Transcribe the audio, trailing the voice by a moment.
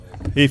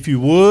If you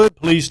would,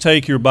 please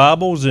take your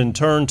Bibles and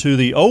turn to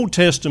the Old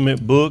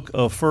Testament book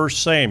of 1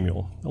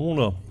 Samuel. I want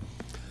to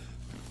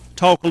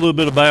talk a little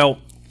bit about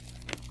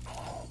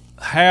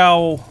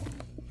how,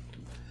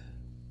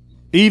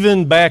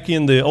 even back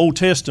in the Old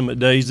Testament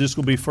days, this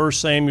will be 1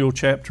 Samuel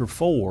chapter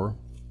 4,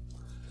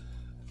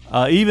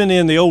 even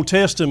in the Old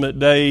Testament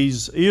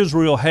days,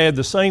 Israel had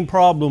the same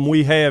problem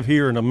we have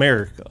here in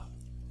America.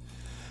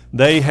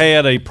 They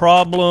had a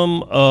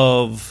problem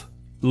of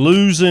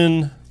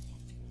losing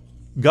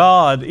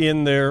God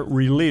in their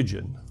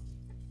religion.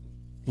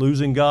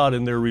 Losing God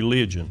in their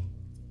religion.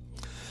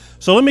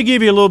 So let me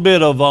give you a little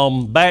bit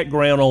of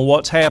background on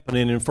what's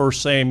happening in 1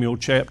 Samuel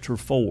chapter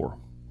 4.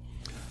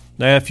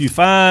 Now, if you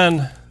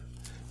find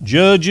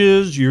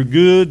Judges, you're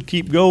good,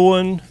 keep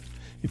going.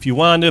 If you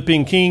wind up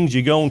in Kings,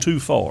 you're going too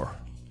far.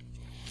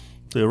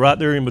 So right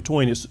there in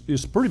between,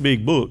 it's pretty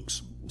big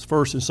books. It's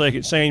 1st and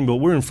 2nd Samuel,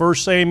 but we're in 1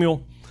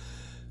 Samuel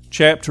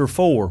chapter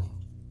 4.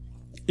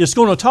 It's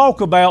going to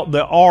talk about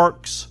the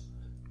ark's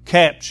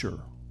capture.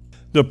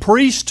 The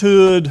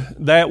priesthood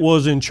that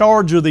was in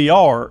charge of the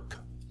ark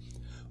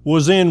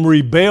was in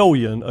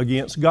rebellion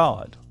against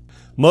God.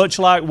 Much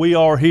like we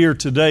are here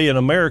today in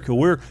America,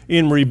 we're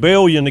in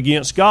rebellion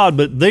against God,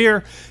 but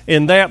there,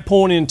 in that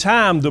point in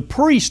time, the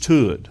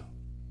priesthood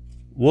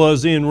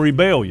was in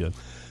rebellion.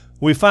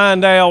 We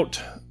find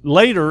out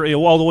later,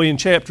 all the way in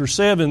chapter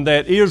 7,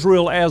 that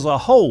Israel as a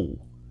whole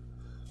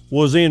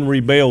was in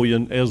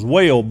rebellion as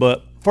well.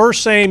 But 1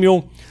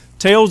 Samuel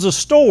tells a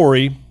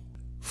story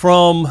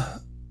from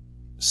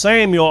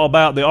Samuel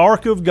about the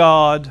ark of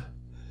God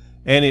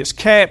and its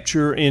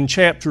capture in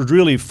chapters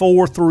really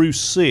 4 through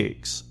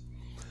 6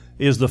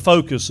 is the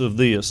focus of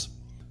this.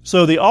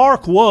 So the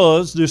ark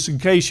was, just in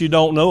case you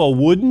don't know, a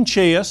wooden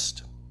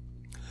chest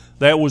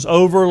that was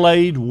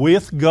overlaid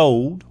with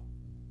gold.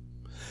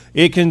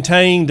 It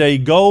contained a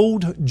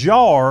gold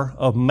jar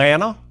of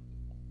manna,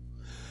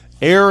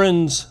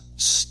 Aaron's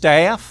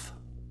staff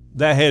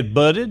that had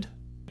budded.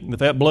 If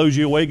that blows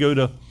you away, go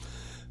to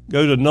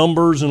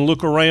Numbers and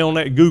look around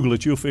that, Google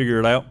it, you'll figure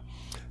it out.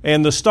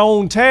 And the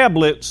stone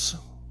tablets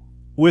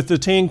with the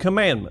 10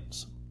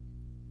 Commandments.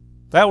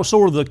 That was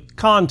sort of the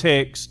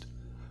context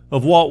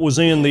of what was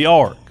in the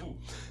ark.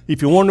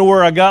 If you want to know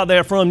where I got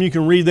that from, you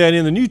can read that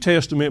in the New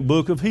Testament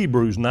book of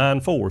Hebrews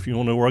 9:4, if you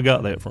want to know where I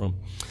got that from.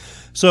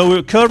 So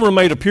it cover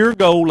made of pure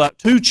gold, like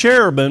 2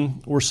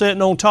 cherubim were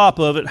sitting on top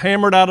of it,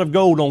 hammered out of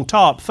gold on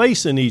top,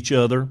 facing each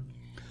other.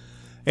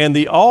 And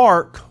the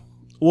ark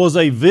was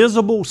a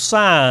visible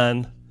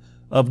sign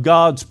of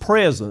God's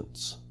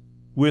presence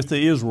with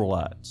the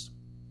Israelites.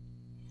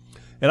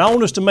 And I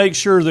want us to make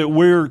sure that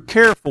we're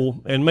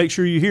careful and make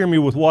sure you hear me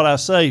with what I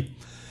say.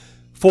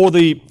 For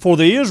the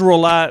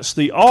Israelites,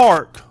 the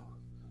ark,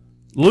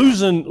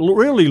 losing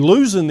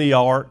the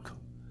ark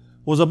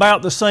was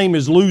about the same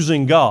as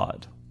losing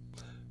God.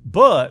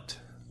 But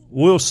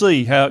we'll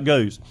see how it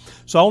goes.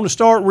 So I want to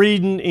start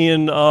reading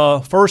in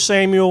 1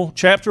 Samuel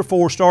chapter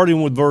 4,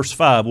 starting with verse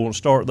 5. We'll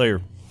start there.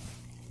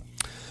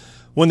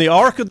 When the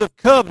ark of the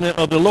covenant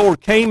of the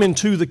Lord came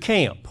into the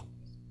camp,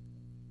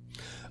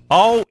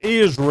 all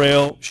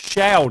Israel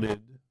shouted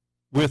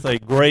with a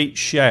great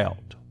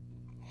shout,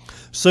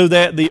 so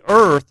that the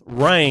earth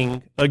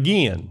rang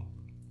again.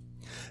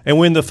 And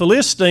when the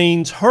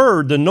Philistines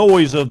heard the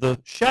noise of the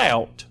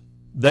shout,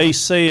 they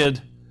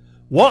said,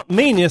 "What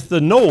meaneth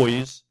the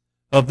noise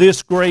of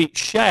this great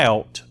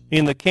shout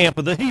in the camp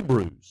of the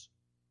Hebrews?"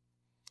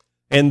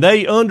 And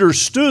they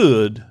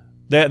understood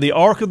that the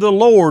ark of the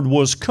Lord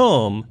was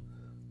come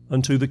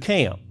unto the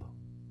camp.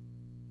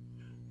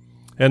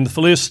 And the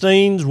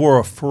Philistines were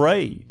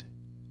afraid,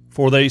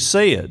 for they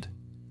said,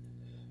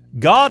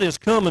 "God is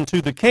come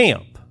unto the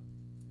camp."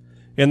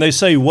 And they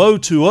say, "Woe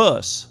to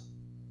us,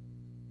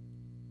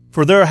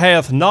 for there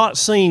hath not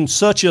seen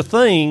such a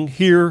thing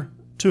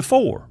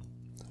heretofore.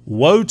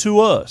 Woe to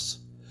us!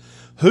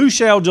 Who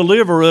shall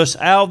deliver us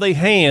out of the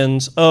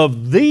hands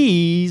of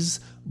these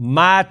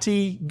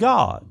mighty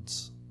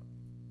gods?"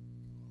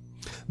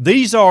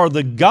 These are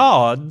the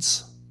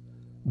gods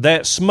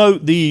that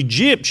smote the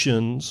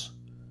Egyptians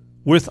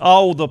with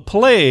all the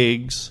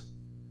plagues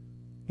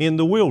in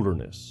the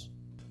wilderness.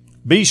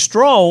 Be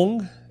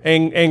strong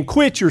and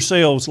quit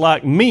yourselves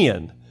like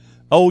men,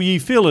 O ye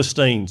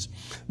Philistines,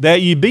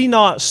 that ye be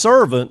not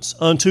servants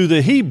unto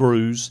the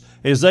Hebrews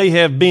as they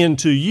have been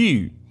to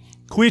you.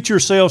 Quit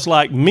yourselves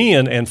like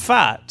men and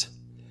fight.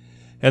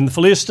 And the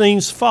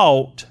Philistines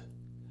fought,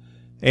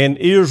 and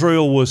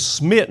Israel was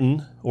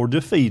smitten or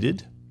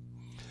defeated.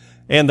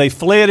 And they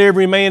fled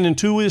every man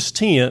into his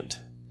tent.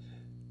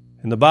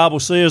 And the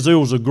Bible says there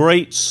was a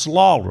great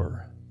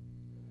slaughter.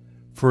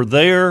 For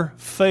there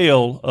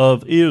fell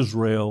of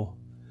Israel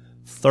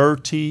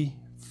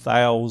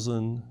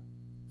 30,000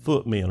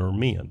 footmen or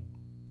men.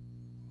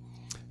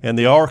 And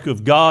the ark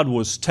of God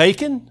was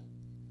taken,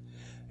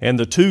 and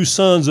the 2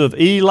 sons of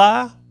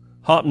Eli,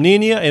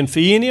 Hophniah and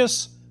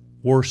Phinehas,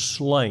 were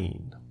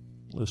slain.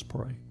 Let's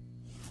pray.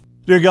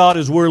 Dear God,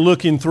 as we're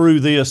looking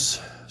through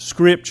this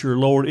Scripture,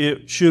 Lord,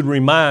 it should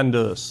remind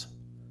us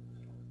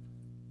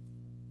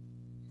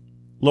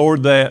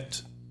Lord,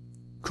 that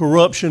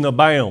corruption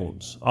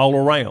abounds all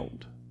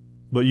around,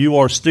 but you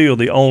are still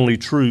the only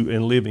true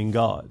and living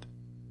God.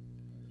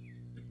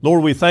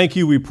 Lord, we thank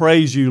you, we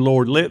praise you,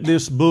 Lord. Let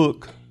this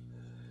book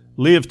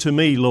live to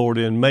me, Lord,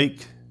 and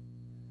make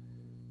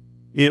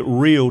it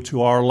real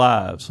to our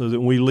lives so that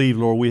when we leave,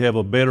 Lord, we have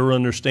a better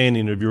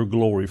understanding of your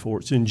glory. For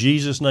it's in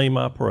Jesus' name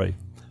I pray.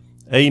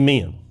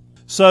 Amen.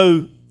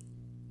 So,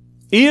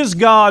 is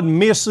God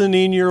missing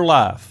in your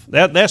life?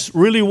 That's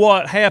really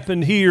what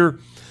happened here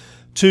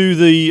to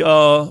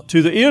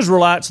the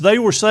Israelites. They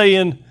were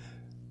saying,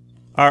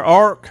 our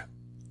ark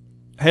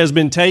has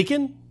been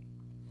taken.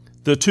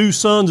 The two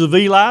sons of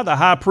Eli, the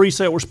high priests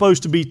that were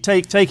supposed to be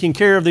taking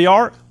care of the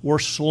ark, were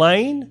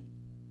slain.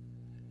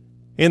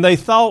 And they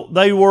thought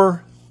they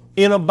were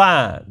in a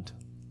bind.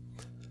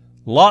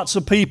 Lots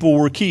of people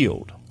were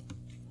killed.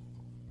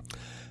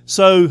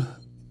 So,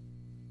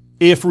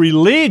 if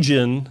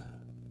religion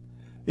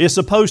is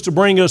supposed to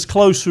bring us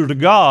closer to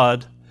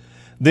God,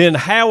 then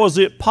how is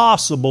it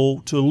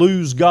possible to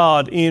lose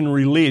God in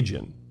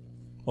religion?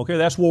 Okay,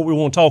 that's what we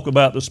want to talk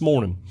about this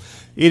morning.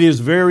 It is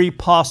very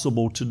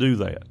possible to do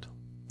that.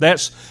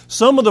 That's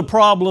some of the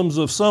problems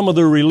of some of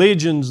the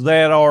religions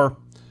that are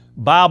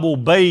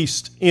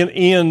Bible-based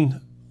in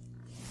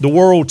the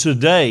world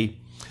today.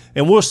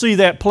 And we'll see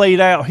that played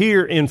out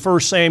here in 1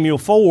 Samuel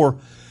 4.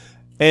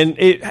 And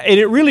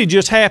it really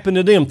just happened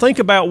to them. Think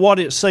about what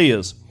it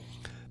says.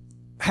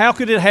 How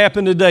could it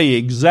happen today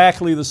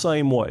exactly the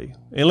same way?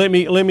 And let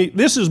me.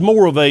 This is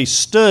more of a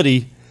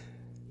study,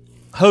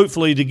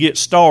 hopefully, to get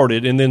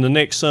started, and then the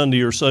next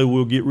Sunday or so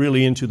we'll get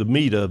really into the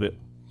meat of it.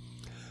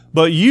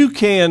 But you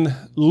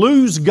can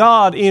lose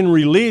God in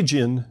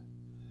religion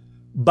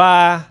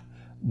by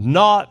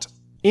not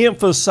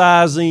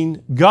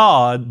emphasizing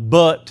God,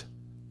 but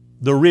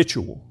the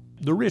ritual.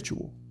 The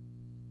ritual.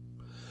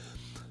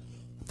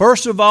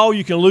 First of all,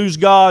 you can lose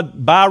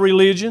God by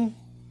religion,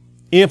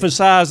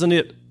 emphasizing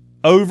it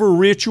over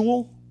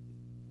ritual,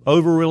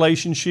 over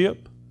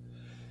relationship.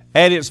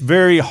 At its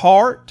very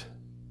heart,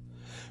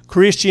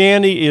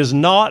 Christianity is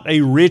not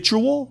a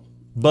ritual,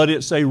 but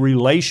it's a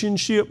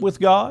relationship with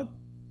God.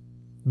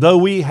 Though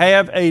we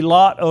have a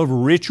lot of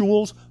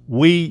rituals,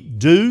 we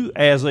do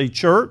as a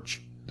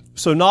church.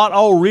 So not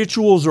all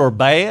rituals are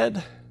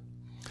bad,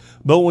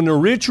 but when the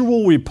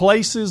ritual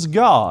replaces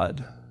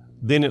God,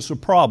 then it's a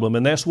problem,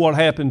 and that's what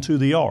happened to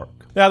the ark.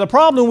 Now, the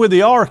problem with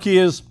the ark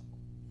is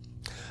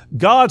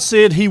God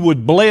said He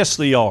would bless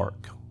the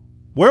ark.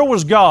 Where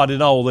was God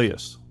in all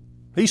this?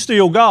 He's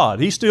still God.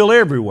 He's still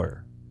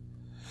everywhere.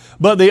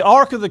 But the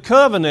Ark of the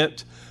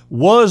Covenant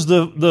was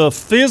the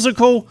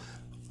physical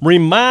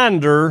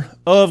reminder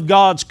of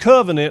God's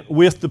covenant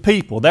with the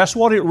people. That's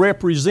what it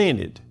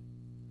represented.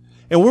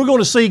 And we're going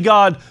to see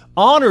God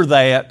honor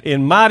that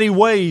in mighty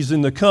ways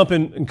in the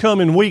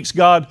coming weeks.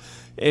 God,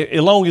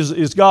 as long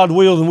as God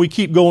wills and we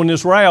keep going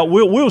this route,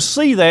 we'll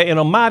see that in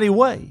a mighty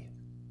way.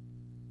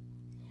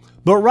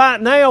 But right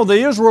now,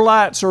 the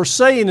Israelites are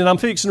saying, and I'm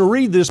fixing to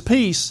read this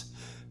piece,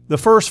 the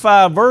first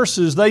 5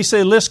 verses, they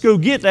said, let's go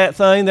get that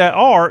thing, that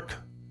ark,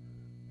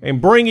 and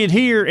bring it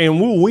here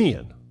and we'll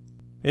win.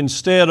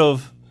 Instead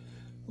of,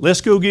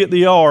 let's go get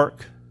the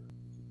ark,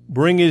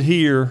 bring it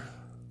here,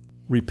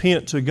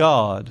 repent to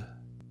God,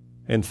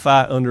 and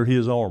fight under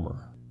His armor.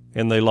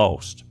 And they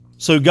lost.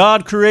 So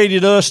God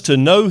created us to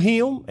know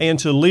Him and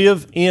to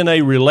live in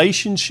a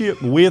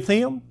relationship with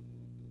Him.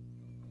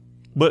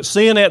 But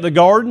sin at the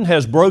garden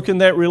has broken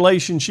that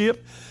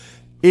relationship.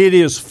 It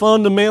is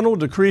fundamental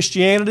to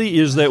Christianity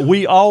is that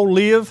we all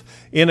live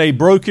in a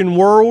broken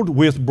world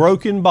with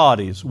broken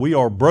bodies. We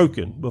are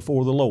broken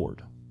before the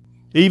Lord.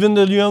 Even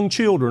the young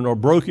children are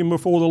broken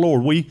before the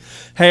Lord. We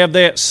have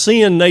that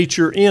sin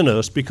nature in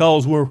us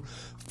because we're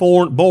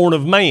born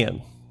of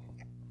man.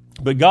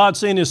 But God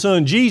sent His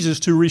Son Jesus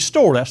to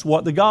restore. That's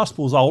what the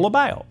gospel is all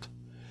about.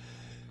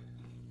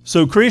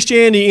 So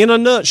Christianity in a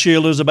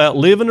nutshell is about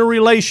living a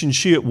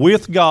relationship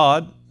with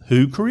God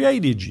who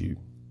created you.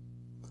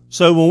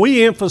 So when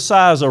we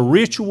emphasize a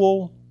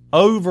ritual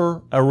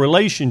over a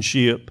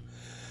relationship,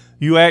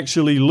 you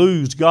actually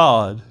lose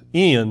God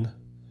in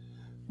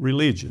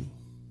religion.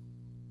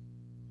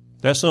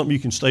 That's something you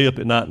can stay up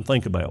at night and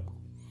think about.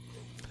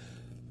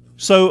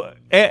 So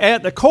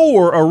at the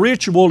core, a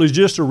ritual is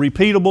just a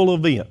repeatable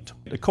event.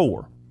 At the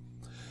core.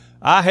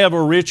 I have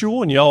a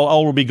ritual, and y'all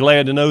all will be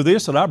glad to know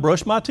this, that I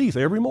brush my teeth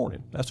every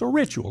morning. That's a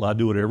ritual. I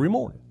do it every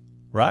morning,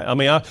 right? I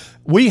mean,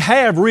 we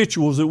have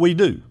rituals that we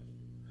do.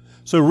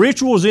 So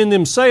rituals in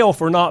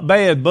themselves are not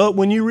bad, but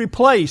when you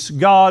replace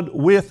God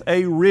with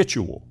a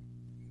ritual,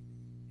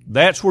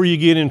 that's where you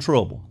get in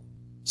trouble.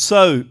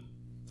 So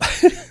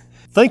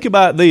think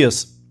about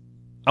this.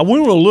 I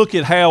want to look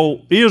at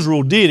how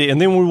Israel did it,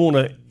 and then we want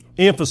to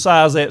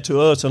emphasize that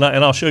to us, and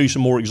I'll show you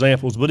some more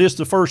examples, but it's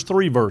the first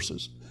 3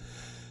 verses.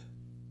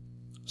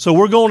 So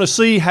we're going to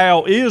see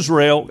how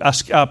Israel,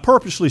 I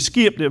purposely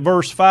skipped at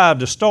verse 5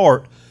 to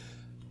start.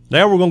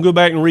 Now we're going to go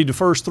back and read the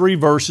first 3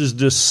 verses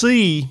to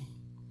see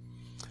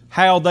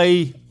how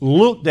they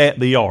looked at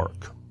the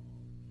ark.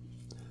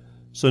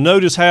 So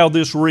notice how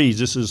this reads.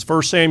 This is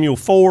 1 Samuel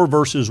 4,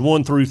 verses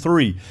 1 through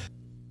 3.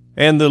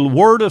 And the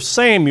word of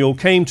Samuel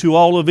came to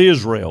all of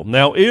Israel.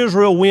 Now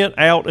Israel went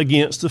out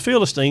against the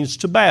Philistines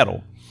to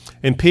battle,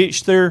 and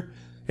pitched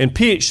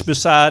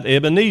beside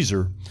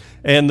Ebenezer.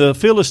 And the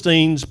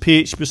Philistines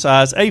pitched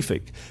beside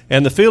Aphek.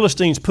 And the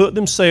Philistines put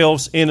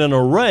themselves in an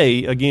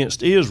array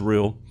against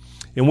Israel.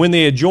 And when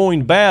they had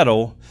joined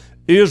battle,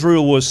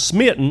 Israel was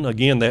smitten,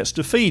 again that's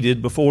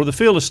defeated, before the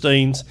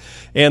Philistines,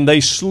 and they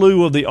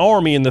slew of the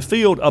army in the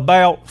field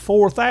about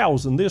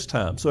 4,000 this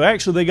time. So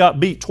actually they got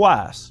beat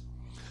twice.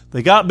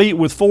 They got beat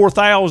with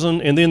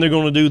 4,000, and then they're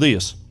going to do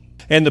this.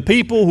 And the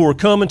people who were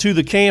coming to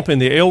the camp and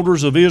the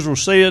elders of Israel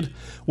said,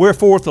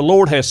 Wherefore the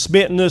Lord has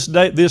smitten us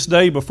this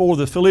day before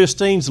the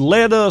Philistines.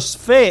 Let us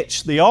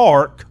fetch the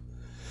ark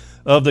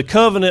of the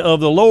covenant of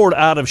the Lord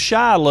out of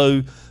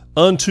Shiloh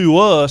unto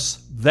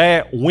us,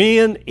 that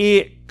when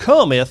it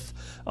cometh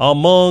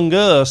among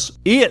us,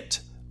 it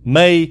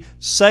may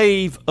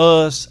save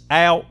us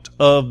out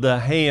of the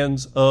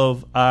hands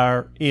of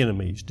our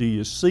enemies. Do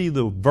you see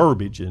the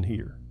verbiage in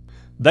here?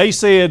 They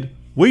said,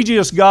 we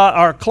just got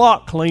our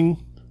clock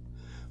clean.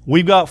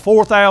 We've got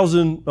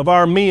 4,000 of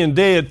our men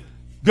dead.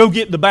 Go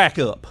get the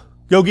backup.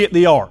 Go get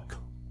the ark.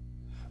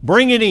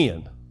 Bring it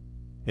in.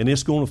 And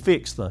it's going to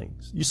fix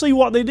things. You see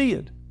what they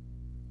did?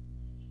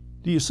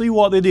 Do you see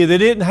what they did? They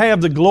didn't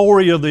have the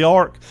glory of the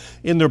ark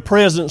in their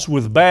presence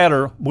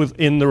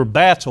in their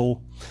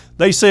battle.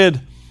 They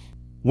said,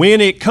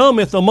 when it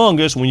cometh among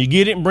us, when you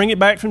get it and bring it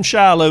back from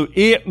Shiloh,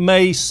 it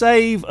may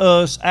save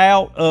us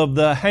out of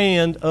the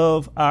hand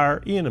of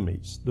our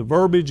enemies. The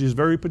verbiage is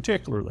very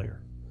particular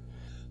there.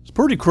 It's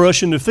pretty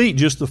crushing defeat,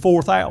 just the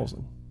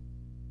 4,000.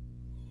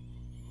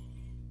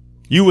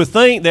 You would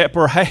think that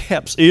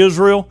perhaps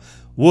Israel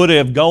would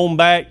have gone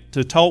back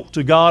to talk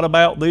to God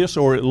about this,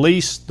 or at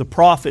least the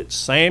prophet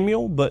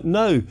Samuel, but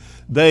no,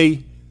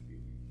 they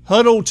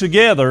huddled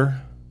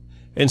together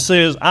and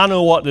says, I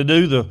know what to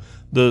do.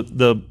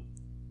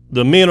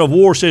 The men of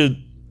war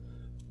said,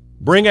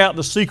 bring out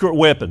the secret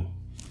weapon,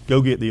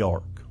 go get the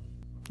ark.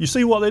 You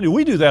see what they do?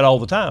 We do that all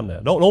the time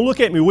now. Don't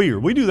look at me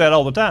weird. We do that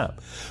all the time.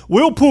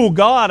 We'll pull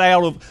God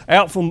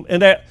out from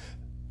that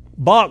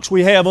box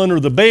we have under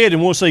the bed,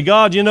 and we'll say,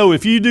 God,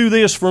 if you do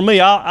this for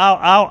me,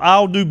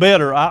 I'll do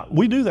better.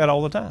 We do that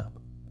all the time.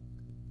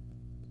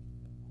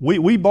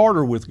 We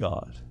barter with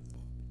God.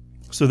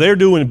 So they're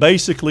doing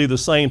basically the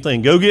same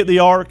thing. Go get the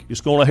ark.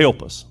 It's going to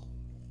help us.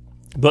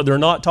 But they're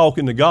not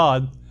talking to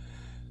God.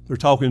 They're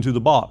talking to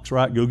the box,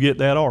 right? Go get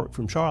that ark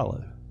from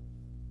Shiloh.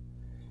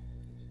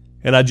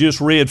 And I just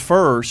read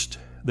first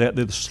that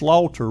the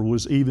slaughter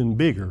was even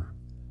bigger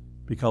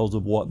because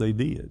of what they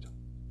did.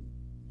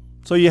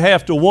 So you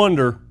have to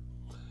wonder,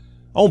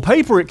 on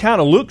paper it kind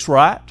of looks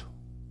right.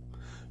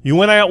 You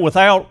went out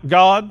without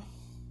God,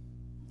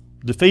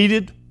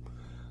 defeated.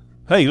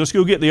 Hey, let's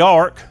go get the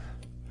ark.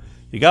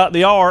 You got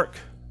the ark,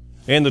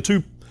 and the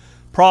two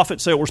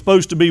prophets that were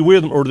supposed to be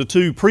with them, or the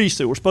two priests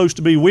that were supposed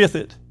to be with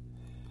it,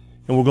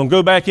 and we're going to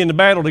go back into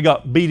battle, they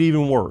got beat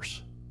even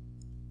worse.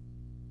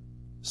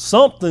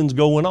 Something's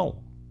going on.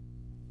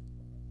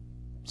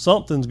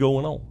 Something's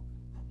going on.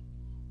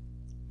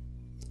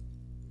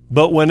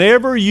 But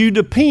whenever you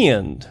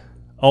depend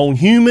on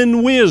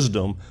human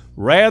wisdom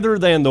rather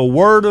than the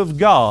Word of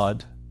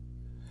God,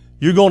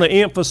 you're going to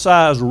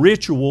emphasize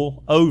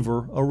ritual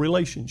over a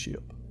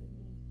relationship.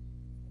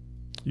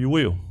 You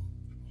will.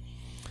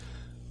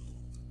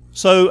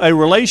 So a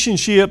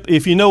relationship,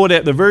 if you know it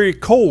at the very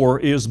core,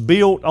 is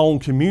built on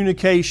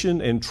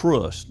communication and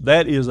trust.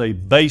 That is a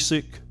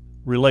basic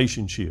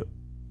relationship.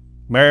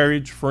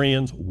 Marriage,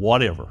 friends,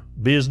 whatever.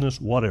 Business,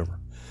 whatever.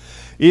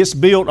 It's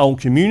built on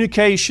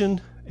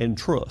communication and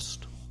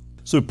trust.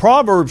 So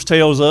Proverbs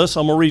tells us,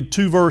 I'm going to read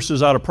two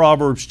verses out of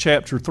Proverbs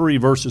chapter 3,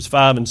 verses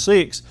 5 and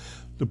 6.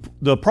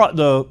 The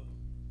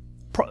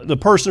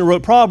person who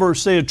wrote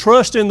Proverbs said,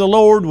 trust in the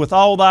Lord with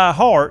all thy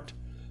heart,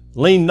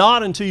 lean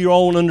not unto your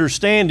own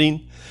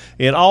understanding,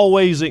 and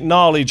always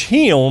acknowledge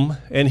Him,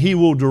 and He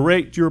will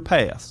direct your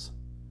paths.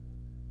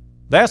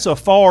 That's a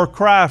far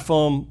cry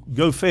from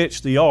go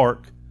fetch the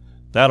ark,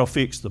 that'll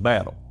fix the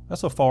battle.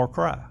 That's a far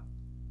cry,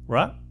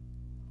 right?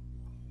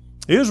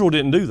 Israel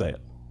didn't do that.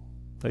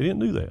 They didn't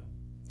do that.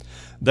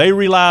 They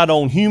relied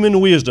on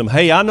human wisdom.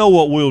 Hey, I know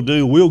what we'll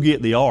do. We'll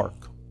get the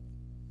ark,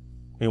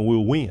 and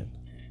we'll win.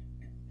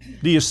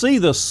 Do you see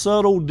the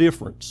subtle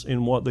difference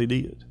in what they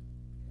did?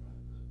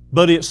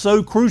 But it's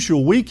so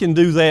crucial. We can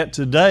do that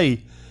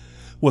today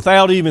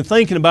without even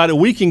thinking about it.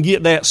 We can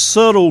get that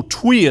subtle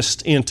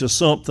twist into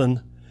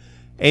something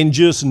and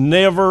just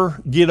never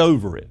get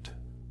over it.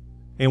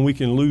 And we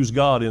can lose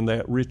God in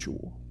that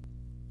ritual.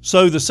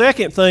 So the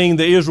second thing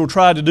that Israel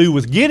tried to do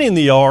with getting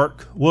the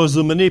ark was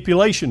the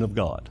manipulation of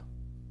God.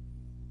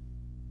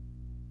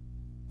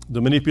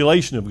 The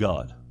manipulation of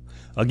God.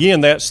 Again,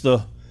 that's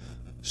the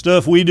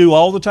stuff we do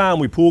all the time.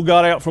 We pull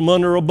God out from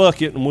under a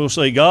bucket and we'll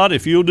say, God,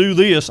 if you'll do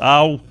this,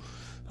 I'll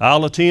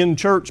attend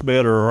church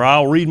better, or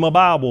I'll read my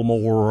Bible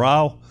more, or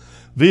I'll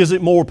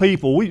visit more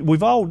people.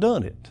 We've all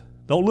done it.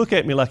 Don't look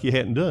at me like you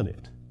hadn't done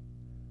it.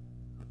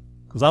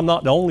 Because I'm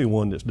not the only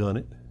one that's done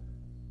it.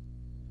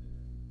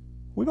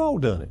 We've all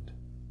done it.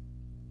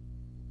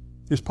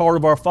 It's part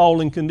of our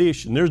fallen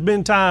condition. There's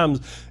been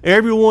times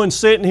everyone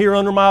sitting here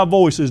under my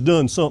voice has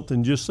done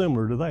something just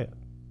similar to that.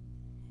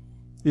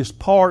 It's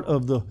part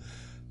of the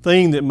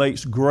thing that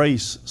makes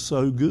grace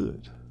so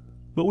good.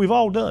 But we've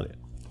all done it.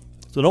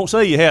 So don't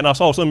say you hadn't. I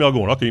saw some of y'all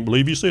going, I can't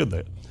believe you said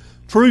that.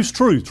 Truth's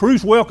truth.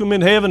 Truth's welcome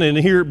in heaven and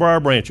here at Briar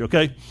Branch,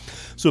 okay?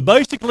 So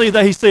basically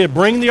he said,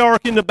 bring the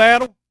ark into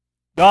battle.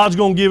 God's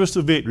going to give us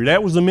the victory.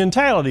 That was the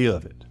mentality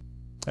of it.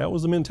 That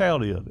was the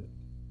mentality of it.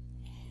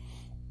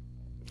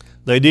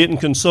 They didn't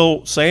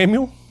consult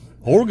Samuel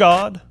or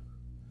God.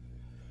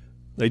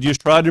 They just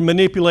tried to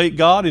manipulate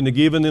God into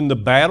giving them the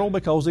battle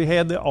because they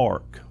had the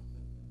ark.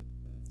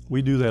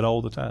 We do that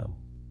all the time.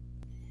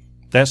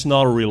 That's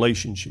not a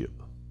relationship.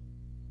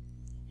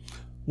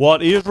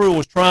 What Israel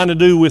was trying to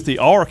do with the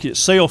ark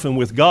itself and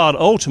with God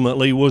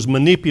ultimately was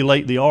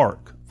manipulate the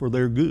ark for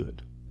their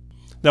good.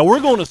 Now we're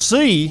going to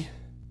see,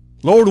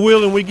 Lord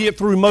willing, we get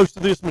through most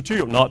of this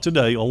material. Not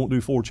today. I won't do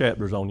 4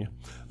 chapters on you.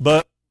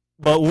 But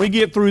when we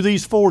get through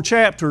these 4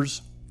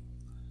 chapters,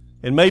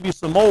 and maybe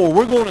some more,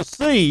 we're going to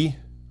see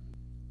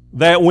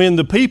that when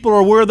the people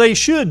are where they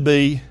should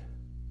be,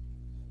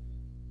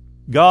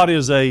 God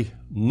is a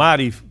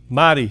mighty,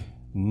 mighty,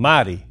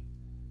 mighty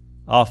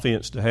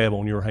offense to have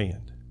on your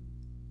hand.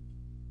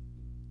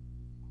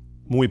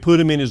 When we put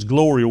Him in His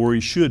glory where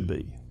He should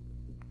be.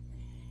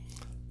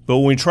 But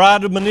when we try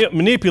to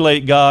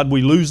manipulate God,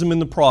 we lose Him in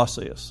the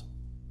process.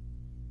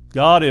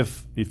 God,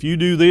 if you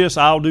do this,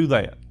 I'll do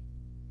that.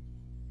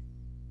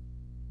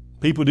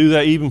 People do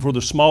that even for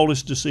the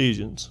smallest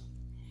decisions.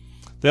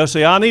 They'll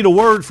say, I need a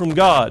word from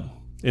God.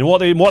 And what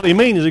they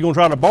mean is they're going to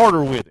try to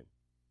barter with Him.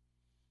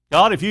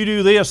 God, if you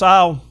do this,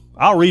 I'll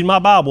read my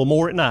Bible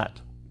more at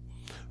night.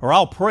 Or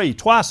I'll pray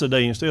twice a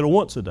day instead of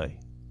once a day.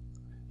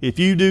 If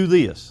you do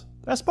this.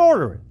 That's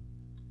bartering.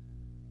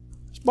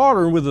 It's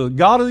bartering with the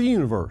God of the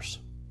universe.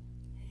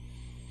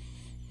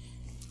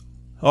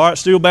 All right,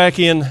 still back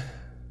in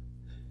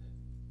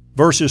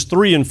verses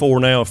 3 and 4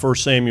 now of 1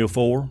 Samuel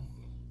 4.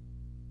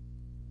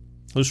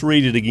 Let's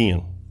read it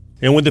again.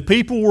 And when the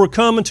people were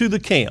coming to the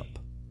camp,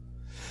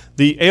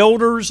 the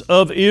elders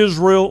of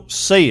Israel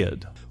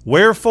said,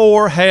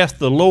 Wherefore hath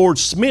the Lord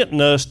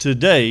smitten us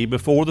today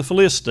before the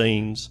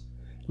Philistines?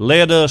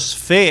 Let us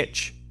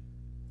fetch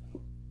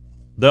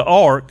the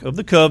ark of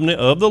the covenant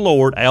of the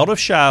Lord out of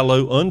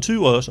Shiloh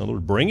unto us, in other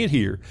words, bring it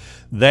here,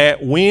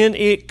 that when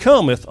it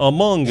cometh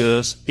among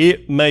us,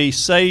 it may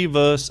save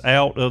us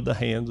out of the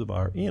hands of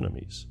our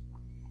enemies.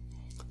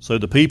 So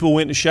the people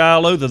went to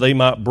Shiloh that they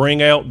might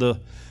bring out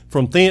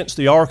from thence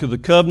the ark of the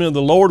covenant of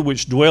the Lord,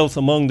 which dwelleth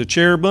among the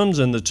cherubims,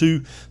 and the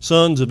 2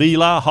 sons of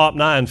Eli,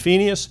 Hophni and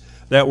Phinehas,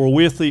 that were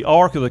with the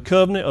ark of the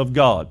covenant of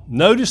God.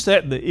 Notice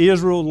that the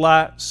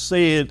Israelites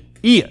said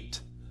it,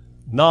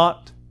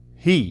 not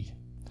he.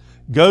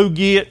 Go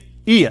get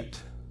it,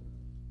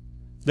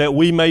 that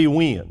we may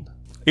win.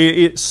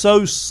 It's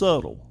so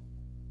subtle,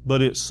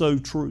 but it's so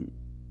true.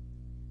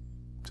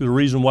 To the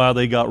reason why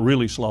they got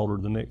really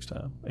slaughtered the next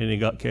time, and they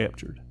got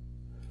captured.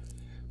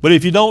 But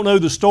if you don't know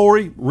the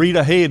story, read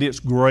ahead. It's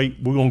great.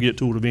 We're going to get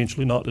to it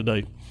eventually, not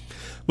today.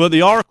 But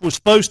the ark was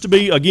supposed to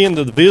be, again,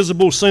 the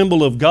visible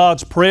symbol of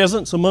God's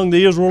presence among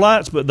the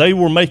Israelites, but they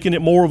were making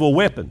it more of a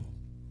weapon.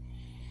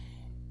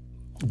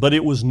 But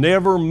it was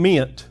never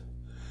meant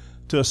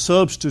to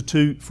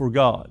substitute for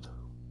God.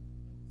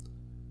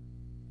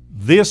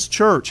 This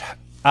church,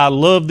 I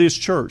love this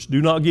church.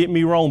 Do not get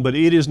me wrong, but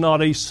it is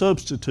not a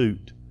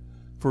substitute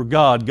for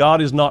God.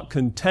 God is not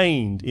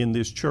contained in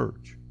this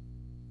church.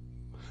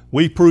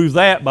 We proved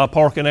that by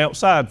parking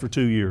outside for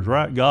 2 years,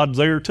 right? God's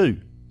there too.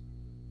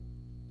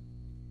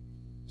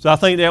 So I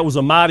think that was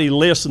a mighty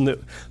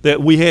lesson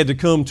that we had to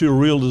come to a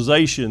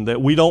realization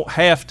that we don't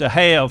have to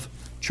have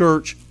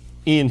church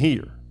in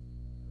here.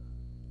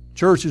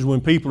 Church is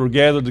when people are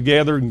gathered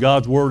together and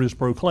God's Word is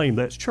proclaimed.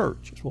 That's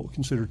church. That's what we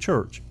consider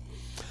church.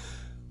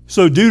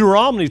 So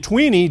Deuteronomy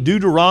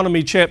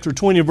chapter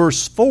 20,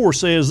 verse 4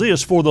 says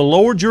this, For the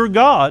Lord your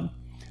God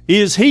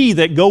is He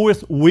that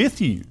goeth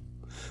with you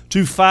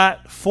to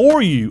fight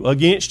for you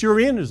against your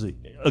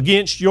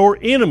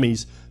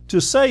enemies to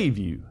save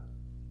you.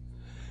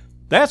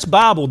 That's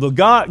Bible. The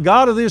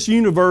God of this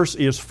universe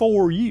is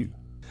for you.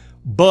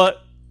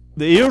 But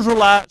the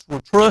Israelites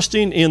were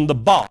trusting in the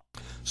box.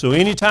 So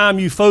anytime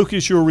you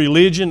focus your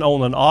religion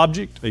on an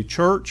object, a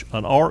church,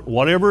 an art,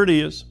 whatever it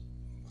is,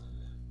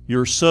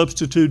 you're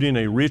substituting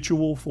a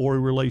ritual for a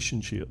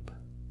relationship.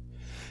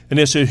 And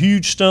it's a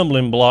huge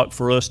stumbling block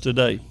for us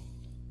today.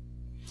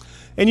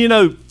 And you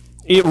know,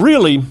 it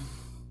really,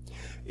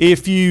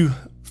 if you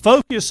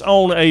focus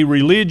on a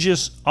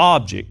religious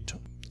object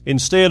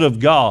instead of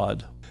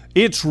God,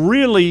 it's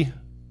really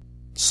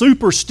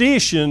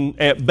superstition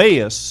at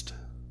best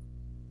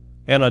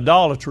and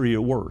idolatry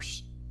at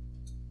worst.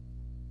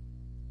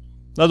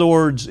 In other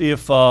words,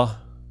 if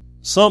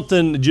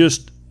something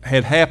just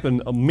had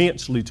happened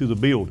immensely to the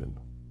building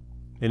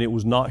and it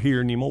was not here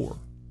anymore,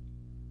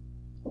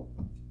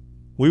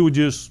 we would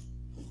just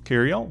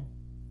carry on,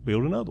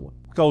 build another one.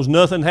 because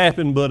nothing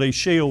happened but a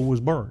shell was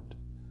burned.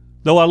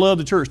 Though I love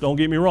the church, don't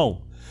get me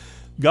wrong.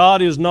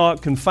 God is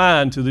not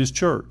confined to this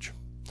church,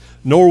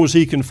 nor was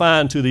He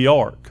confined to the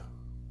ark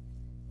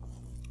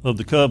of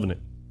the covenant.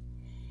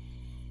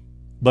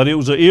 But it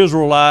was an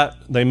Israelite.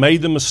 They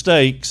made the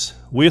mistakes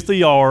with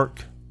the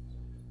ark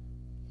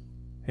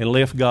and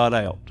left God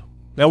out.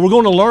 Now we're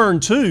going to learn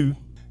too,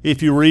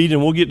 if you read,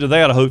 and we'll get to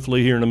that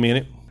hopefully here in a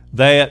minute,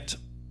 that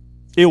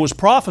it was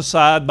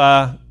prophesied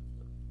by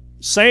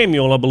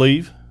Samuel, I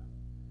believe.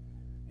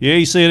 Yeah,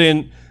 he said,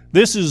 and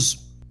this is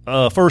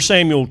 1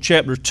 Samuel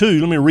chapter 2.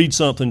 Let me read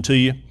something to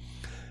you.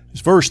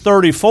 It's verse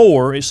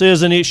 34. It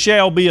says, "And it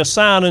shall be a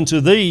sign unto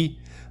thee,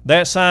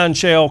 that sign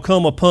shall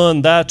come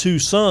upon thy two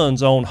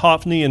sons, on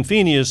Hophni and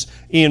Phinehas.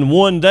 In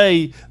one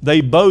day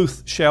they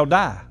both shall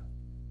die."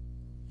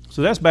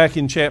 So that's back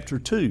in chapter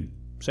 2.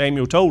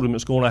 Samuel told him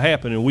it's going to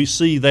happen, and we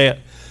see that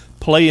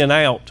playing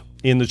out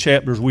in the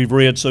chapters we've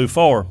read so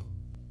far.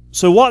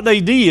 So what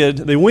they did,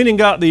 they went and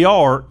got the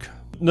ark.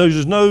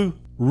 There's no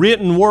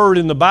written word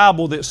in the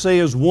Bible that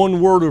says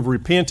one word of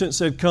repentance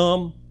had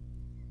come.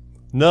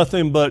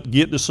 Nothing but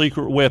get the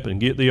secret weapon,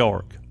 get the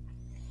ark.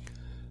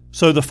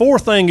 So the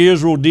fourth thing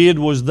Israel did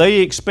was they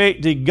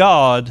expected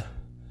God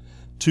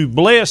to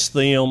bless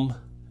them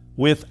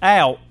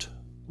without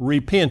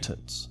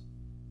repentance.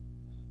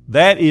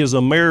 That is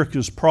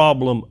America's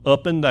problem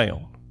up and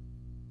down.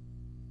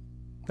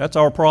 That's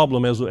our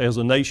problem as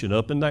a nation,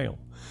 up and down.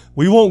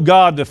 We want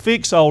God to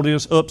fix all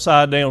this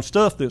upside down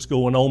stuff that's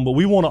going on, but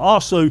we want to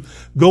also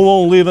go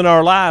on living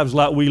our lives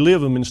like we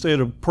live them instead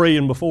of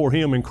praying before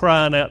Him and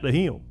crying out to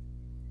Him.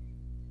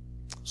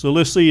 So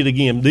let's see it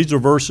again. These are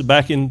verses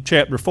back in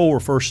chapter 4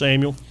 of 1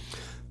 Samuel.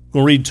 I'm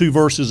going to read 2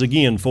 verses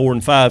again, 4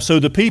 and 5. "So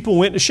the people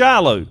went to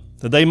Shiloh,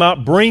 that they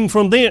might bring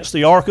from thence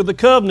the ark of the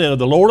covenant of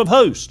the Lord of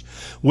hosts,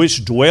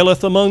 which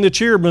dwelleth among the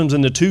cherubims,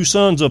 and the two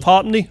sons of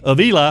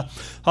Eli,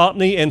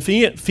 Hophni and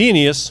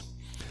Phinehas.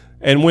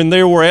 And when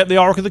they were at the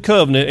ark of the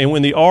covenant, and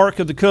when the ark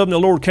of the covenant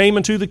of the Lord came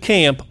into the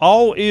camp,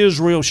 all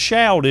Israel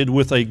shouted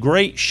with a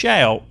great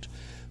shout,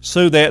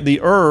 so that the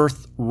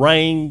earth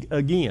rang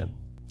again."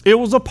 It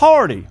was a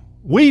party.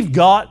 We've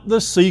got the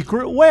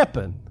secret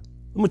weapon.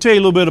 Let me tell you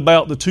a little bit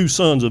about the two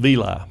sons of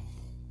Eli.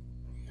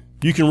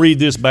 You can read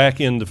this back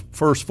in the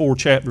first 4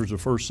 chapters of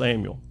 1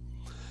 Samuel.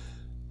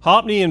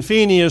 Hophni and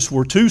Phinehas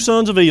were two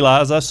sons of Eli,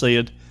 as I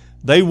said.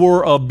 They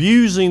were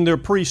abusing their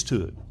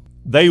priesthood.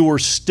 They were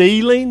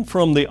stealing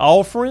from the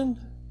offering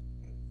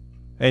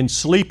and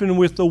sleeping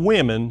with the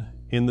women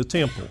in the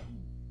temple.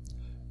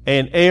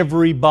 And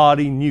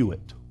everybody knew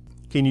it.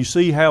 Can you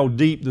see how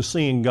deep the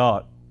sin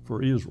got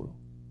for Israel?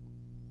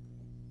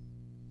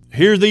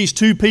 Here are these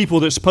two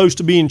people that's supposed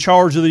to be in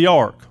charge of the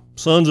ark,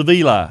 sons of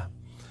Eli,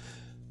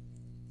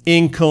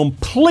 in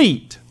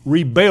complete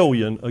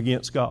rebellion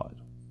against God,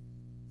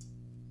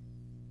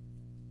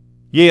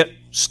 yet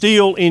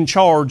still in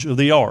charge of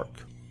the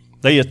ark.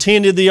 They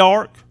attended the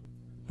ark,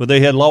 but they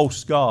had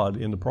lost God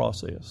in the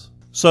process.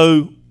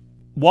 So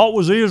what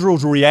was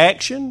Israel's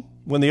reaction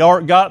when the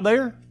ark got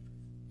there?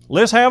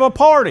 Let's have a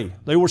party.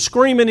 They were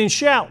screaming and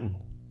shouting.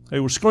 They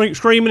were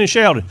screaming and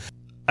shouting.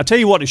 I tell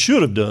you what they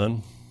should have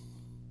done.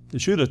 They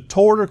should have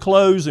tore their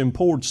clothes and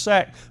poured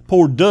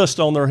dust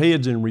on their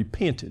heads and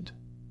repented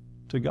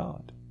to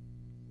God.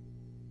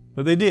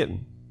 But they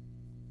didn't.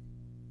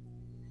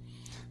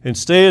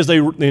 Instead, they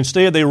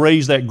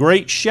raised that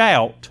great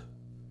shout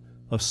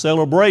of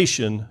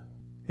celebration,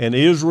 and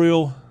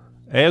Israel,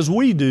 as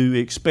we do,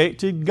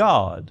 expected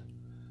God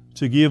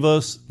to give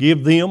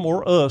them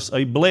or us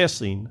a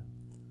blessing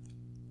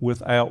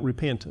without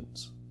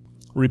repentance.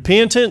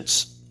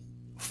 Repentance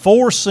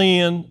for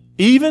sin,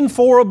 even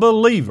for a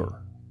believer,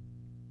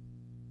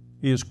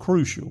 is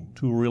crucial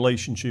to a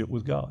relationship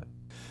with God.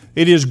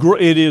 It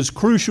is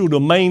crucial to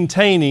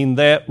maintaining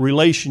that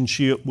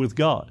relationship with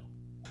God.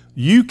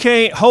 You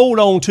can't hold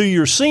on to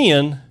your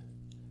sin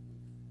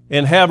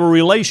and have a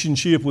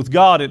relationship with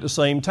God at the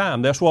same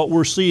time. That's what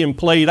we're seeing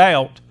played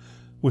out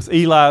with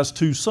Eli's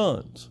two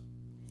sons.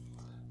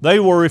 They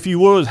were, if you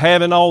would,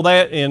 having all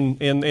that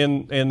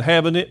and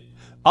having it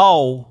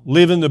all,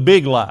 living the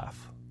big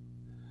life.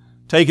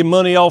 Taking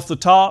money off the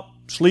top,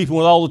 sleeping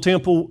with all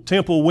the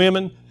temple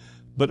women.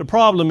 But the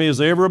problem is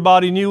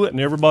everybody knew it and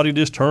everybody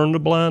just turned a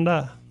blind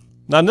eye.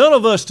 Now, none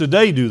of us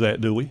today do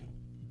that, do we?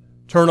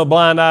 Turn a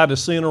blind eye to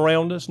sin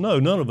around us? No,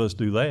 none of us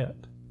do that.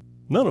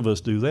 None of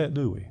us do that,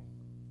 do we?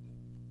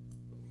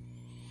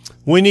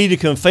 We need to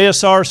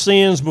confess our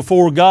sins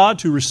before God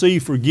to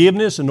receive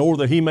forgiveness in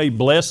order that He may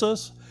bless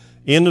us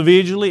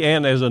individually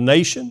and as a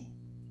nation.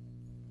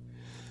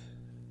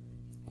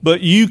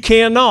 But you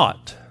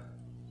cannot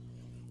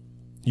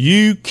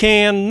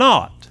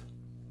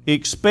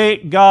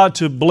expect God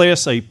to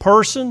bless a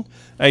person,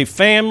 a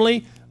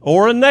family,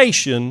 or a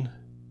nation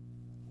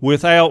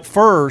without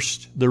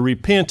first the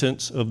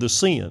repentance of the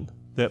sin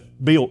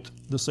that built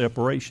the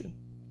separation.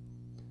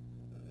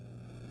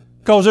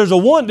 Because there's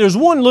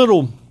one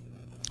little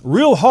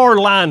real hard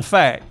line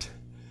fact.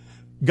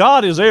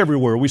 God is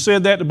everywhere. We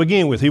said that to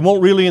begin with. He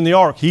won't really in the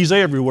ark. He's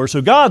everywhere.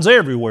 So God's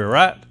everywhere,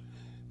 right?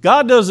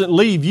 God doesn't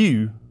leave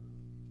you.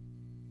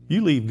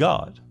 You leave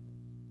God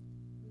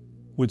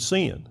with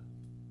sin.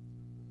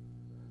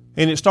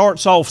 And it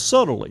starts off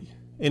subtly,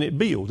 and it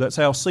builds. That's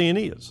how sin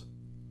is.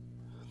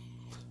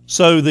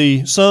 So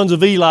the sons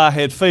of Eli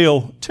had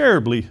fell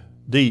terribly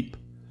deep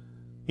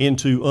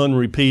into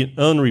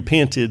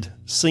unrepented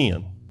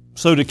sin.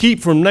 So to keep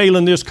from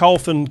nailing this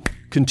coffin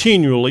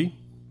continually,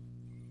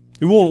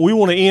 we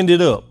want to end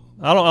it up.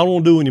 I don't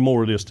want to do any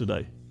more of this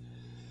today.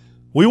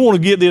 We want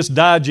to get this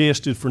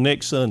digested for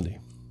next Sunday.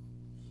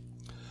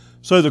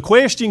 So the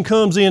question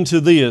comes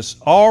into this: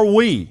 are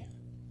we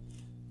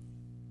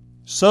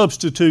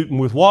substituting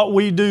with what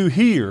we do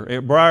here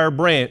at Briar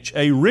Branch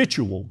a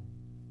ritual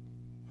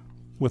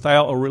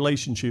without a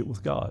relationship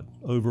with God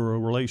over a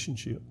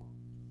relationship?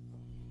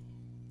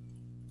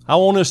 I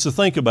want us to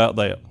think about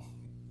that.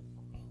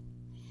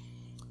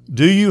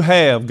 Do you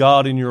have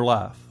God in your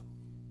life?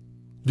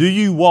 Do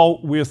you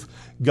walk with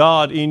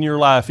God in your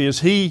life? Is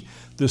He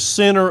the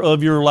center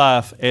of your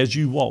life as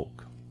you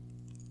walk?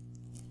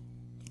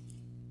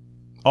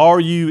 Are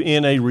you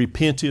in a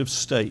repentive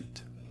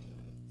state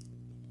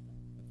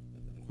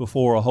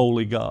before a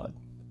holy God?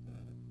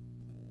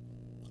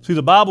 See,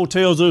 the Bible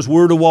tells us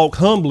we're to walk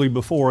humbly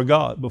before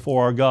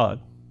our God.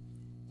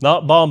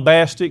 Not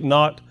bombastic,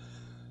 not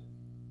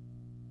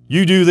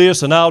you do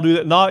this and I'll do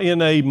that, not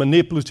in a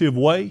manipulative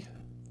way,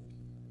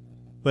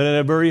 but in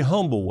a very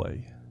humble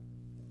way.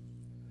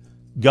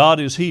 God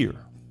is here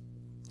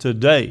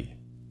today.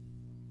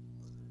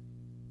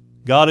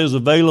 God is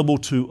available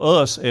to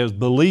us as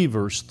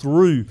believers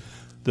through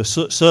the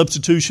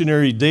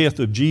substitutionary death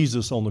of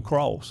Jesus on the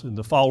cross and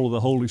the fall of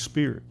the Holy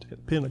Spirit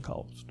at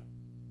Pentecost.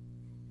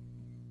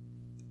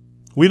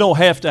 We don't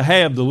have to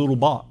have the little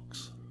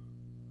box.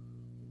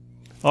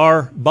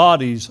 Our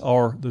bodies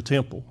are the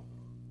temple,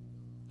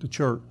 the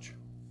church.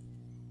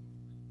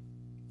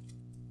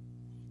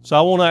 So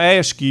I want to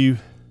ask you,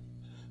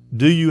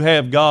 do you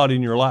have God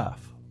in your life?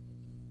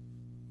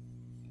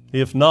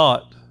 If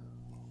not,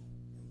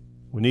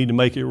 we need to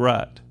make it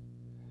right.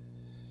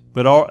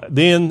 But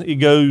then it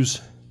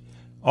goes,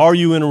 are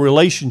you in a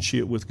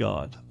relationship with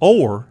God?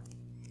 Or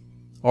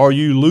are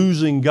you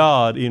losing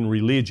God in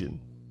religion?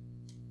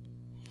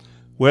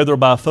 Whether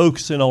by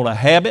focusing on a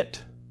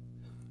habit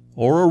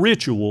or a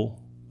ritual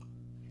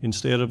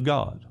instead of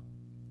God.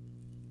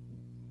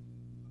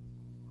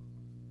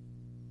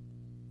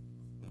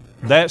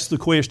 That's the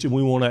question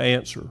we want to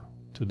answer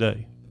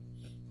today.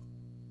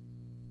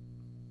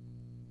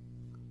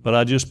 But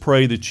I just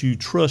pray that you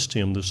trust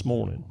Him this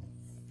morning.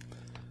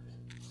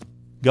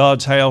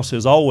 God's house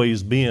has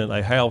always been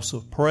a house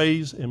of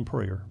praise and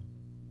prayer.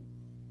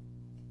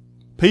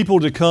 People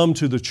to come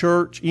to the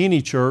church,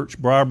 any church,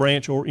 Briar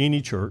Branch or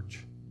any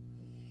church,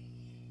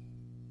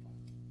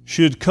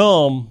 should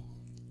come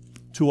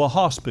to a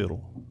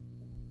hospital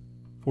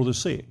for the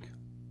sick.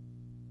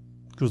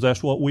 Because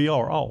that's what we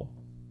are all.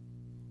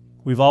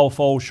 We've all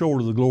fallen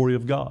short of the glory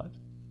of God.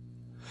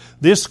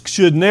 This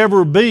should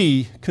never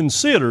be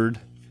considered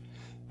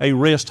a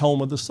rest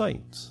home of the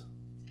saints,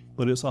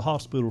 but it's a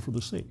hospital for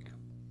the sick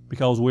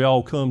because we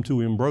all come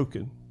to Him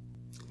broken.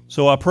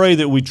 So I pray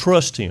that we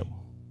trust Him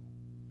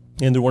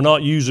and that we're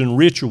not using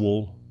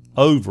ritual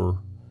over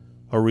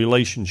a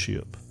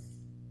relationship.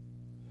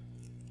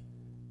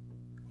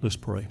 Let's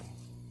pray.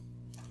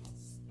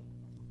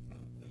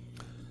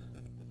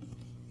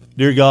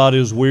 Dear God,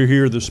 as we're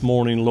here this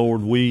morning,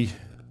 Lord, we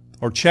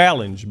are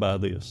challenged by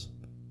this.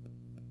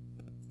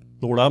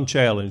 Lord, I'm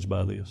challenged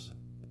by this.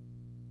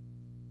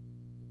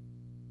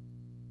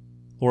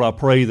 Lord, I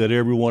pray that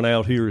everyone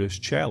out here is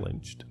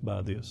challenged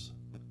by this.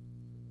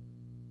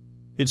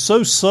 It's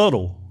so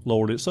subtle,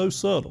 Lord, it's so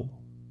subtle,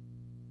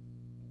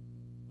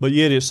 but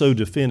yet it's so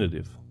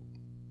definitive.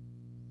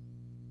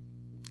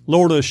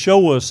 Lord,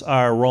 show us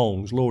our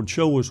wrongs. Lord,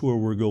 show us where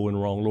we're going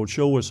wrong. Lord,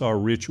 show us our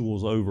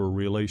rituals over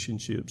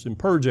relationships and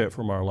purge that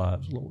from our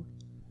lives, Lord.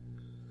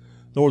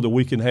 Lord, that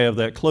we can have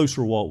that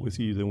closer walk with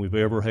You than we've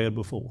ever had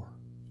before.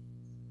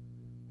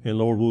 And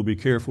Lord, we'll be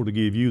careful to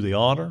give You the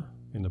honor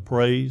and the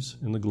praise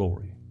and the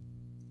glory.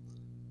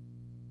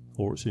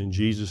 For it's in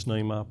Jesus'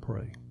 name I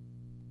pray.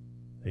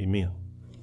 Amen.